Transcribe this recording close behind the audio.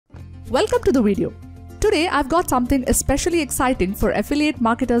Welcome to the video. Today I've got something especially exciting for affiliate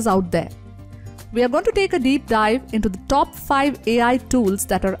marketers out there. We are going to take a deep dive into the top 5 AI tools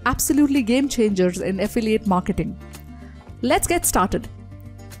that are absolutely game changers in affiliate marketing. Let's get started.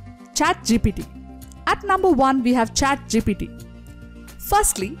 ChatGPT. At number 1 we have ChatGPT.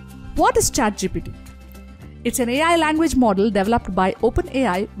 Firstly, what is ChatGPT? It's an AI language model developed by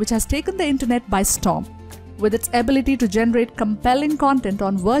OpenAI which has taken the internet by storm. With its ability to generate compelling content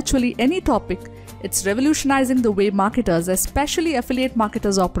on virtually any topic, it's revolutionizing the way marketers, especially affiliate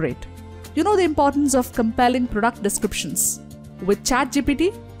marketers, operate. You know the importance of compelling product descriptions. With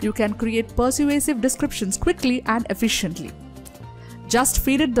ChatGPT, you can create persuasive descriptions quickly and efficiently. Just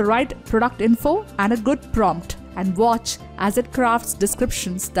feed it the right product info and a good prompt and watch as it crafts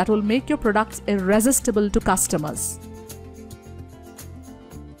descriptions that will make your products irresistible to customers.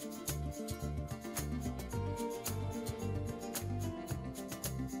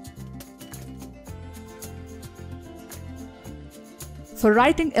 For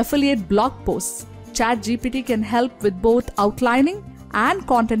writing affiliate blog posts, ChatGPT can help with both outlining and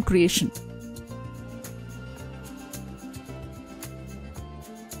content creation.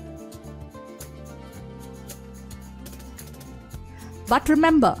 But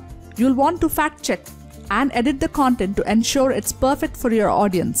remember, you'll want to fact check and edit the content to ensure it's perfect for your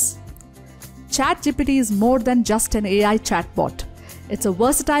audience. ChatGPT is more than just an AI chatbot. It's a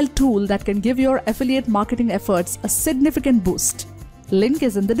versatile tool that can give your affiliate marketing efforts a significant boost. Link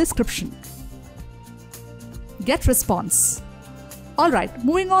is in the description. Getresponse. Alright,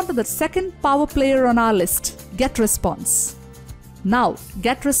 moving on to the second power player on our list, Getresponse. Now,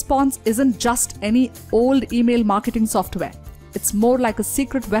 Getresponse isn't just any old email marketing software. It's more like a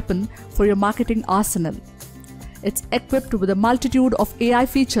secret weapon for your marketing arsenal. It's equipped with a multitude of AI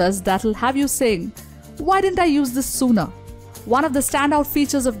features that'll have you saying, "Why didn't I use this sooner?" One of the standout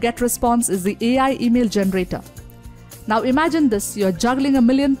features of Getresponse is the AI email generator. Now imagine this, you're juggling a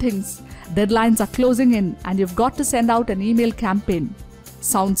million things, deadlines are closing in and you've got to send out an email campaign.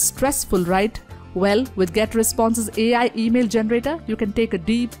 Sounds stressful, right? Well, with Getresponse's AI email generator, you can take a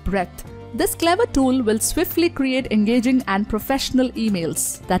deep breath. This clever tool will swiftly create engaging and professional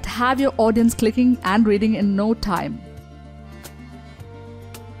emails that have your audience clicking and reading in no time.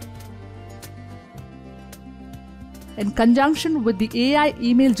 In conjunction with the AI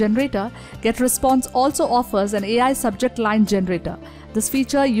email generator, Getresponse also offers an AI subject line generator. This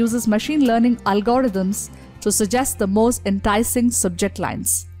feature uses machine learning algorithms to suggest the most enticing subject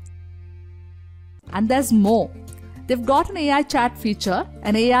lines. And there's more. They've got an AI chat feature,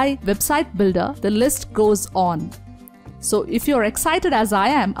 an AI website builder, the list goes on. So if you're excited as I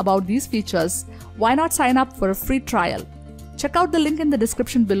am about these features, why not sign up for a free trial? Check out the link in the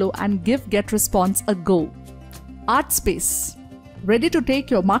description below and give Getresponse a go. Artspace. Ready to take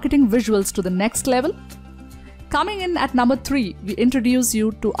your marketing visuals to the next level? Coming in at number 3, we introduce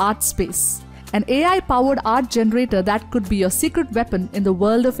you to Artspace, an AI-powered art generator that could be your secret weapon in the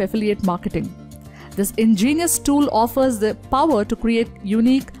world of affiliate marketing. This ingenious tool offers the power to create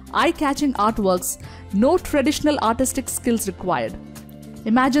unique, eye-catching artworks, no traditional artistic skills required.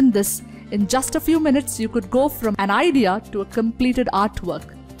 Imagine this, in just a few minutes you could go from an idea to a completed artwork.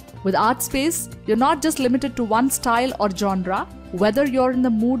 With Artspace, you're not just limited to one style or genre. Whether you're in the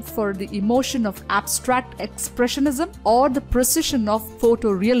mood for the emotion of abstract expressionism or the precision of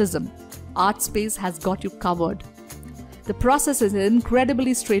photorealism, Artspace has got you covered. The process is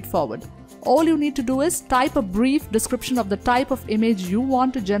incredibly straightforward. All you need to do is type a brief description of the type of image you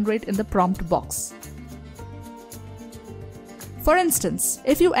want to generate in the prompt box. For instance,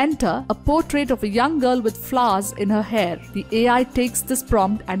 if you enter a portrait of a young girl with flowers in her hair, the AI takes this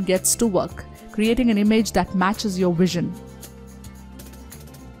prompt and gets to work, creating an image that matches your vision.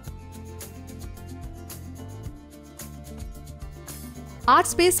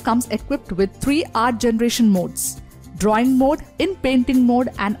 Artspace comes equipped with 3 art generation modes: drawing mode, in-painting mode,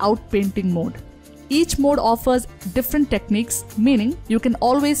 and out-painting mode. Each mode offers different techniques, meaning you can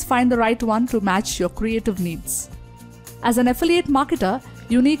always find the right one to match your creative needs. As an affiliate marketer,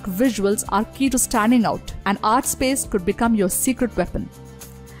 unique visuals are key to standing out, and Artspace could become your secret weapon.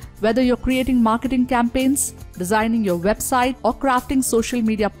 Whether you're creating marketing campaigns, designing your website, or crafting social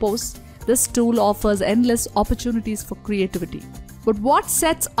media posts, this tool offers endless opportunities for creativity. But what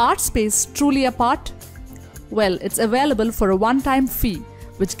sets Artspace truly apart? Well, it's available for a one-time fee,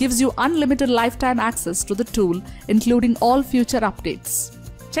 which gives you unlimited lifetime access to the tool, including all future updates.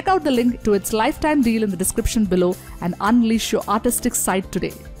 Check out the link to its lifetime deal in the description below and unleash your artistic side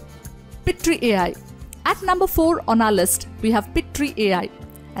today. Pictory AI. At number 4 on our list, we have Pictory AI,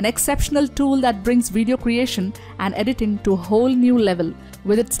 an exceptional tool that brings video creation and editing to a whole new level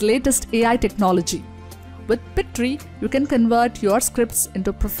with its latest AI technology. With Pictory, you can convert your scripts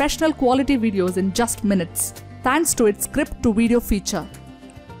into professional quality videos in just minutes, thanks to its script to video feature.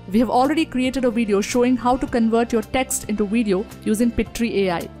 We have already created a video showing how to convert your text into video using Petri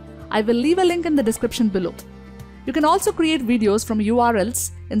AI. I will leave a link in the description below. You can also create videos from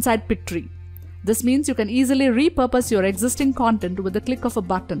URLs inside Petri. This means you can easily repurpose your existing content with the click of a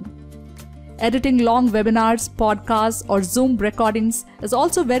button. Editing long webinars, podcasts, or Zoom recordings is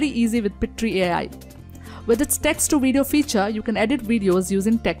also very easy with Petri AI. With its text to video feature, you can edit videos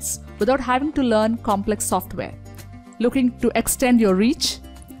using text without having to learn complex software. Looking to extend your reach?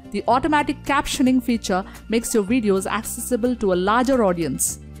 The automatic captioning feature makes your videos accessible to a larger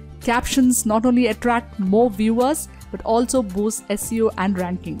audience. Captions not only attract more viewers but also boost SEO and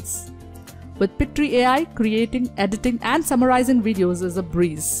rankings. With Petri AI, creating, editing, and summarizing videos is a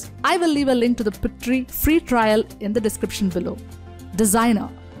breeze. I will leave a link to the Petri free trial in the description below. Designer.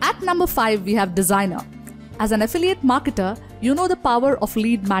 At number 5, we have Designer. As an affiliate marketer, you know the power of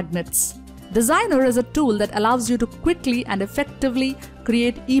lead magnets. Designer is a tool that allows you to quickly and effectively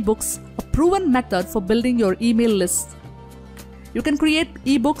create ebooks, a proven method for building your email list. You can create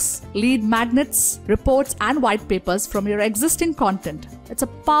ebooks, lead magnets, reports, and white papers from your existing content. It's a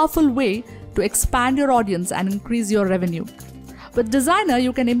powerful way to expand your audience and increase your revenue. With Designer,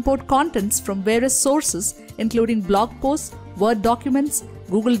 you can import contents from various sources, including blog posts, Word documents,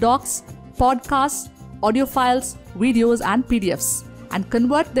 Google Docs, podcasts, audio files, videos, and PDFs, and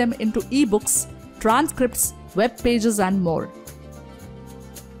convert them into ebooks, transcripts, web pages, and more.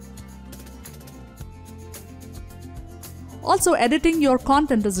 Also, editing your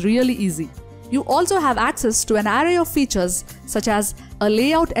content is really easy. You also have access to an array of features such as a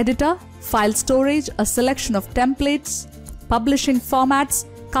layout editor, file storage, a selection of templates, publishing formats,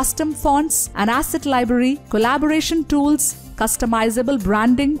 custom fonts, an asset library, collaboration tools, customizable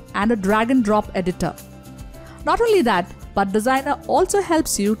branding, and a drag-and-drop editor. Not only that, but Designer also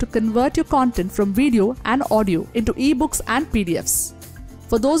helps you to convert your content from video and audio into ebooks and PDFs.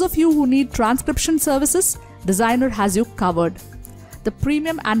 For those of you who need transcription services, Designer has you covered. The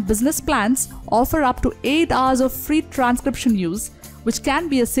premium and business plans offer up to 8 hours of free transcription use, which can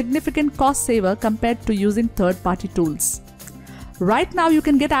be a significant cost saver compared to using third-party tools. Right now, you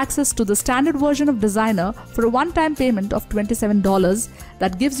can get access to the standard version of Designer for a one-time payment of $27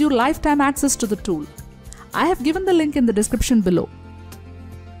 that gives you lifetime access to the tool. I have given the link in the description below.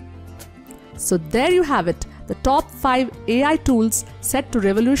 So there you have it, the top 5 AI tools set to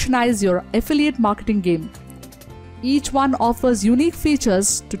revolutionize your affiliate marketing game. Each one offers unique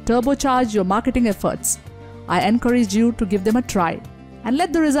features to turbocharge your marketing efforts. I encourage you to give them a try and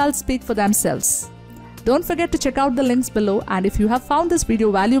let the results speak for themselves. Don't forget to check out the links below, and if you have found this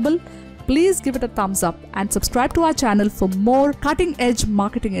video valuable, please give it a thumbs up and subscribe to our channel for more cutting-edge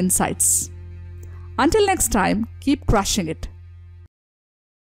marketing insights. Until next time, keep crushing it.